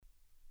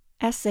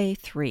Essay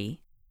 3,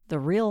 The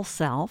Real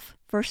Self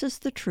versus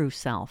the True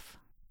Self.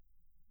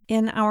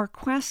 In our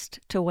quest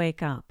to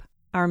wake up,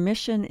 our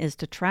mission is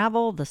to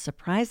travel the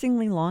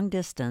surprisingly long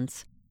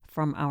distance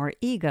from our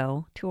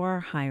ego to our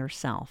higher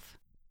self.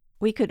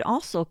 We could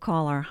also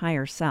call our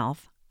higher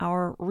self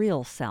our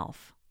real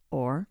self,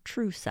 or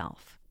true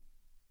self.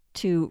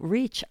 To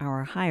reach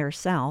our higher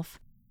self,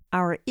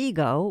 our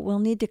ego will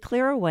need to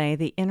clear away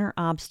the inner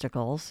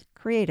obstacles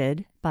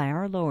created by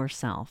our lower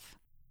self.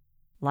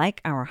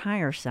 Like our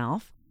higher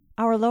self,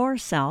 our lower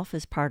self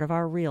is part of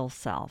our real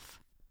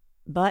self.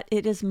 But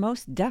it is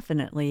most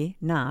definitely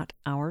not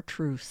our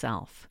true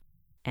self.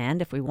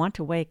 And if we want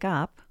to wake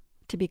up,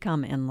 to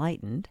become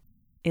enlightened,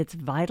 it's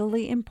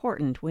vitally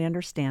important we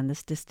understand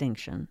this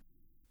distinction.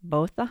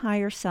 Both the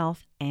higher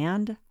self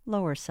and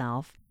lower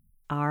self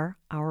are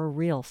our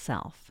real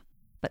self,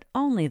 but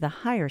only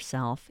the higher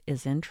self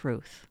is in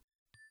truth.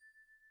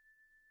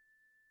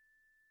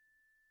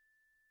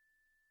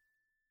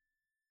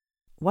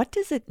 What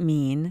does it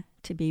mean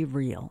to be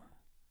real?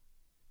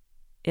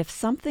 If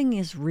something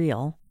is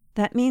real,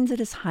 that means it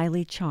is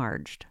highly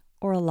charged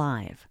or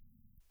alive.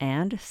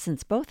 And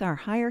since both our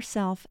higher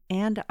self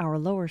and our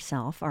lower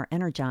self are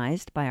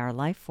energized by our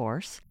life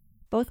force,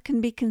 both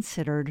can be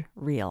considered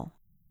real.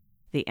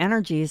 The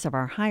energies of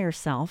our higher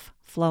self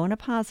flow in a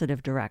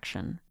positive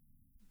direction.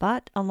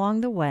 But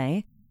along the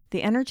way,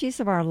 the energies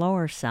of our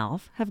lower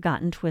self have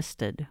gotten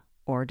twisted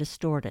or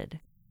distorted.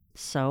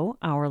 So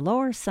our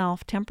lower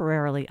self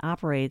temporarily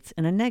operates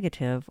in a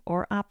negative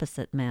or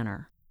opposite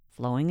manner,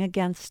 flowing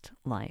against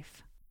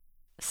life.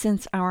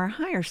 Since our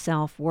higher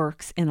self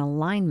works in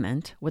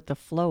alignment with the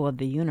flow of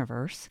the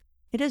universe,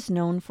 it is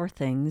known for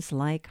things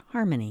like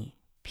harmony,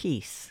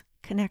 peace,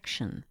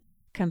 connection,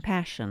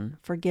 compassion,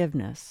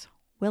 forgiveness,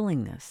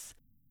 willingness,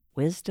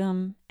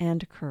 wisdom,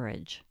 and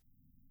courage.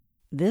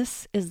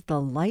 This is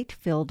the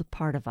light-filled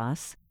part of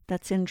us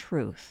that's in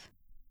truth.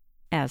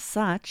 As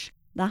such,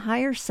 the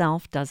higher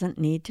self doesn't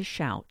need to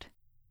shout.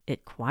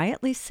 It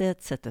quietly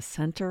sits at the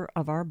center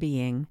of our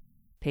being,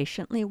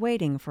 patiently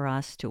waiting for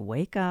us to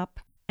wake up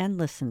and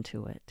listen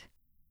to it.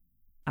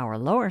 Our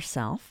lower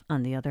self,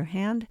 on the other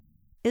hand,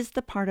 is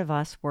the part of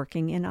us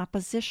working in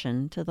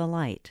opposition to the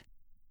light.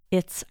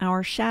 It's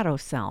our shadow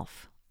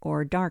self,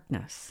 or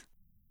darkness.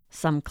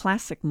 Some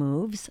classic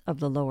moves of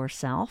the lower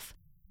self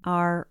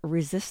are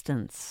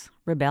resistance,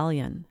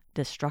 rebellion,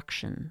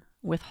 destruction,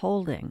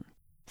 withholding,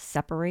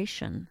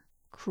 separation,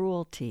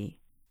 cruelty,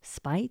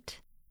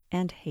 spite,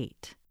 and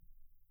hate.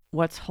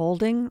 What's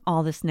holding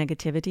all this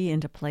negativity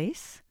into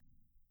place?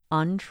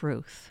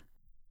 Untruth.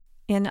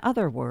 In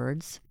other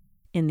words,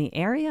 in the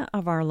area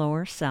of our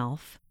lower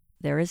self,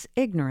 there is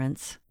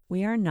ignorance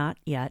we are not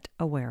yet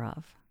aware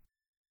of.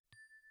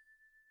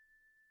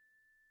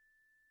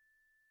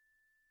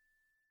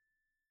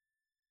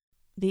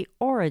 The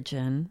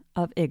origin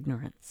of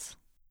ignorance.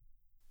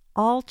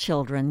 All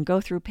children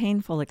go through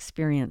painful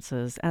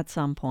experiences at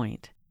some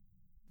point.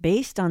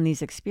 Based on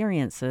these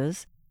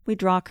experiences, we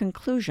draw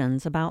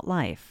conclusions about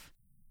life.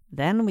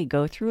 Then we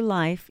go through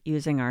life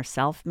using our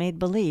self-made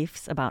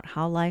beliefs about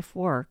how life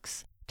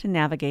works to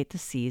navigate the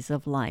seas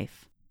of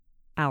life.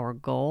 Our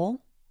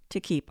goal? To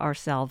keep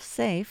ourselves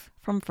safe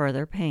from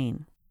further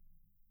pain.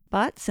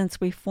 But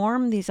since we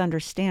form these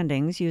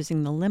understandings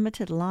using the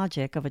limited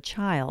logic of a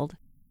child,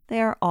 they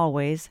are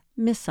always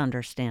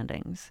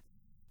misunderstandings.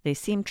 They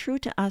seem true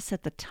to us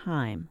at the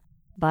time,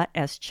 but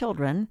as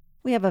children,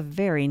 we have a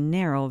very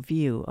narrow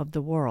view of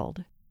the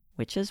world,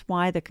 which is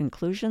why the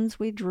conclusions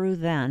we drew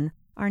then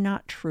are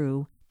not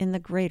true in the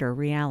greater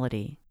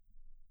reality.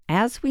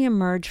 As we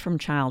emerge from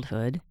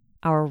childhood,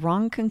 our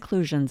wrong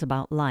conclusions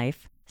about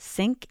life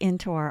sink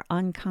into our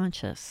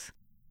unconscious.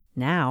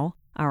 Now,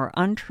 our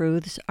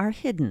untruths are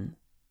hidden,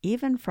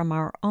 even from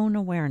our own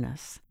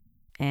awareness,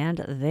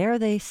 and there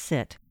they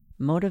sit,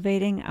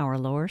 motivating our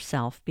lower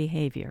self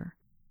behavior.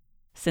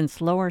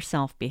 Since lower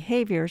self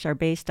behaviors are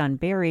based on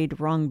buried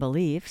wrong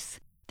beliefs,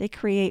 they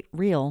create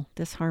real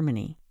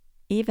disharmony.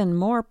 Even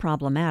more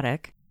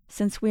problematic,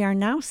 since we are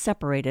now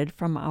separated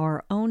from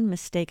our own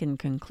mistaken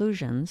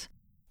conclusions,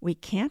 we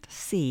can't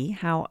see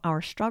how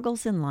our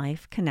struggles in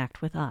life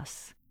connect with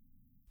us.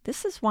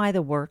 This is why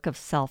the work of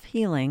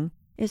self-healing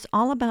is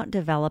all about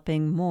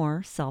developing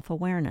more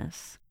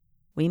self-awareness.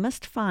 We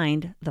must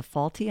find the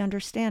faulty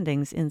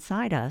understandings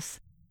inside us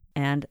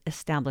and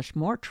establish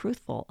more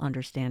truthful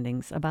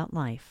understandings about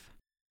life.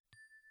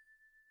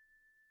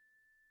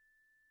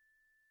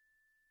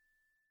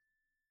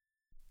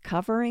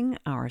 Covering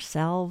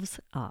ourselves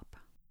up.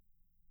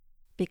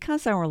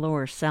 Because our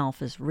lower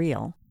self is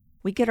real,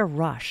 we get a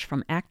rush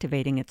from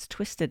activating its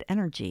twisted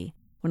energy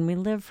when we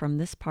live from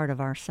this part of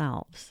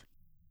ourselves.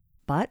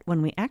 But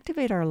when we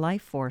activate our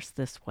life force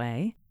this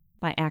way,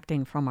 by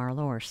acting from our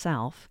lower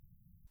self,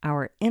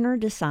 our inner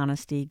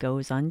dishonesty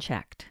goes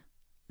unchecked.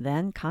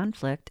 Then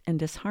conflict and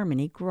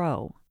disharmony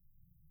grow.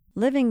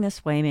 Living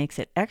this way makes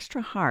it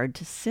extra hard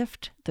to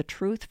sift the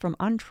truth from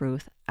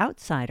untruth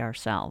outside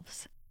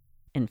ourselves.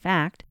 In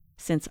fact,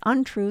 since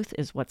untruth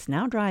is what's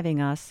now driving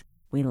us,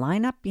 we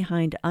line up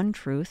behind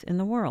untruth in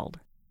the world.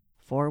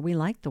 for we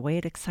like the way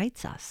it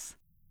excites us.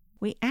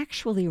 We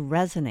actually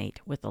resonate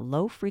with the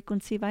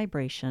low-frequency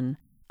vibration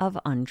of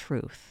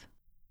untruth.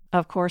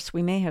 Of course,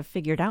 we may have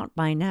figured out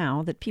by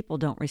now that people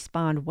don't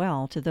respond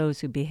well to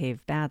those who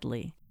behave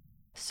badly.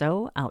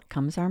 So out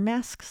comes our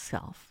mask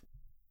self.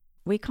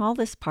 We call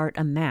this part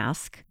a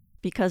mask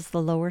because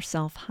the lower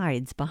self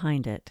hides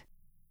behind it.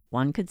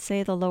 One could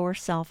say the lower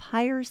self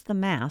hires the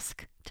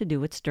mask to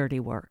do its dirty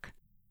work.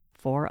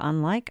 For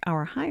unlike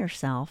our higher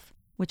self,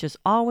 which is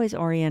always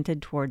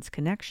oriented towards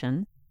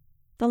connection,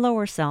 the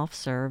lower self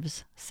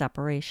serves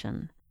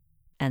separation,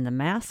 and the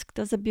mask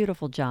does a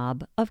beautiful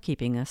job of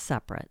keeping us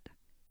separate.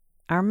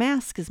 Our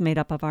mask is made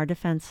up of our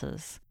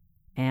defenses,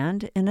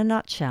 and in a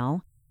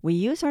nutshell, we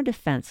use our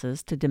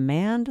defenses to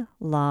demand,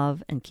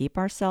 love, and keep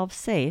ourselves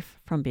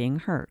safe from being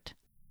hurt.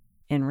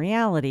 In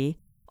reality,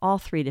 all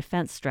three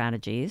defense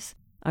strategies,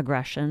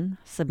 aggression,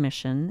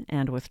 submission,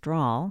 and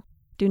withdrawal,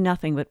 do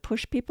nothing but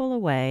push people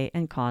away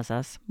and cause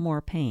us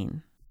more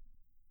pain.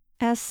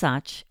 As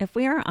such, if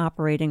we are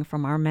operating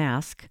from our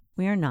mask,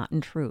 we are not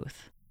in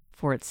truth,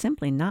 for it's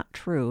simply not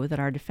true that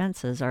our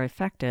defenses are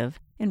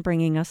effective in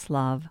bringing us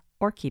love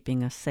or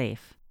keeping us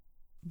safe.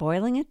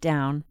 Boiling it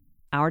down,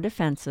 our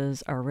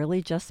defenses are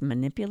really just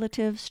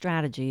manipulative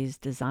strategies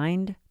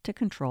designed to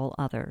control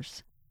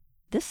others.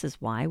 This is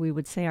why we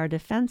would say our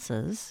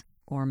defenses,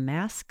 or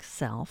mask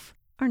self,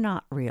 are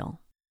not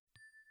real.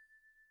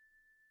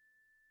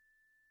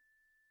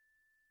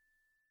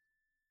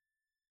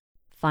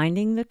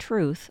 Finding the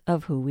truth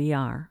of who we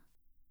are.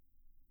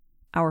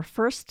 Our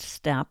first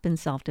step in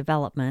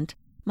self-development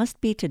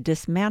must be to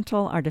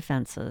dismantle our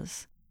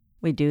defenses.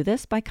 We do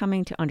this by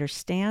coming to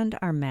understand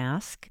our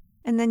mask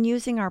and then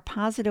using our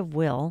positive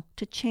will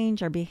to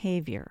change our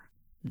behavior.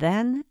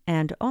 Then,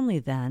 and only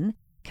then,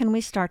 can we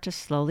start to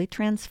slowly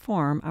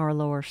transform our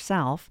lower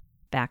self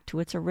back to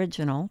its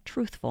original,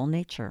 truthful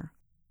nature.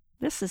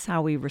 This is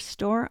how we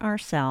restore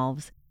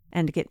ourselves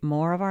and get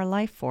more of our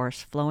life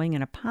force flowing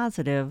in a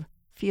positive,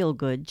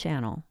 feel-good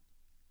channel.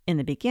 In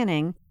the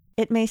beginning,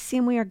 it may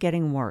seem we are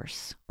getting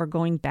worse or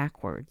going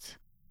backwards.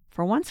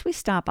 For once we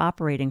stop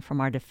operating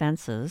from our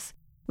defenses,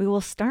 we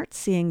will start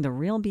seeing the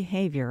real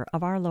behavior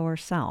of our lower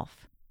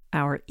self.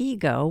 Our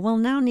ego will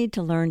now need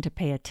to learn to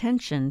pay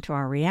attention to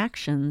our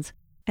reactions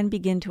and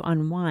begin to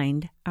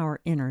unwind our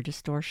inner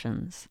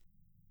distortions.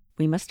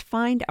 We must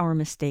find our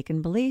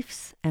mistaken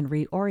beliefs and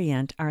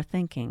reorient our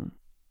thinking.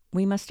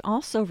 We must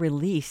also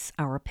release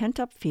our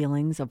pent-up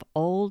feelings of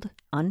old,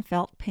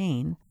 unfelt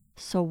pain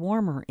so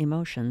warmer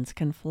emotions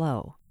can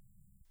flow.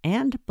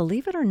 And,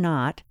 believe it or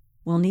not,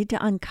 we'll need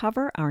to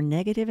uncover our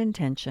negative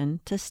intention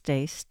to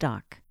stay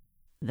stuck.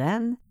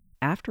 Then,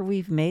 after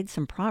we've made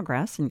some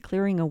progress in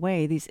clearing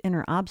away these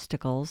inner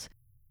obstacles,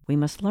 we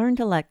must learn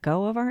to let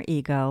go of our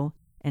ego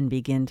and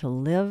begin to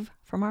live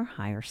from our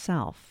higher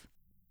self.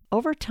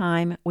 Over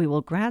time, we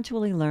will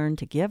gradually learn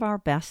to give our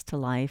best to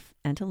life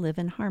and to live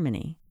in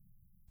harmony.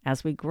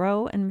 As we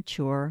grow and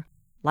mature,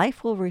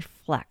 life will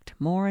reflect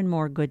more and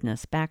more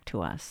goodness back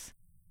to us.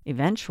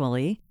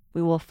 Eventually,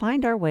 we will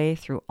find our way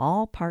through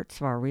all parts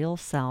of our real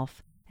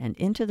self and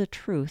into the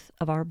truth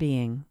of our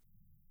being.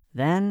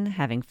 Then,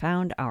 having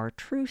found our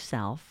true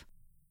self,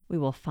 we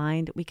will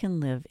find we can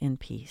live in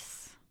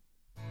peace.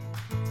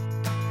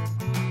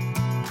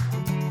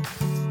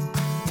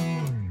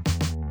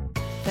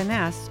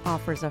 Finesse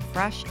offers a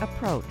fresh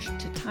approach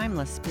to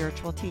timeless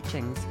spiritual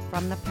teachings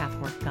from the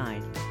Pathwork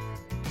Guide.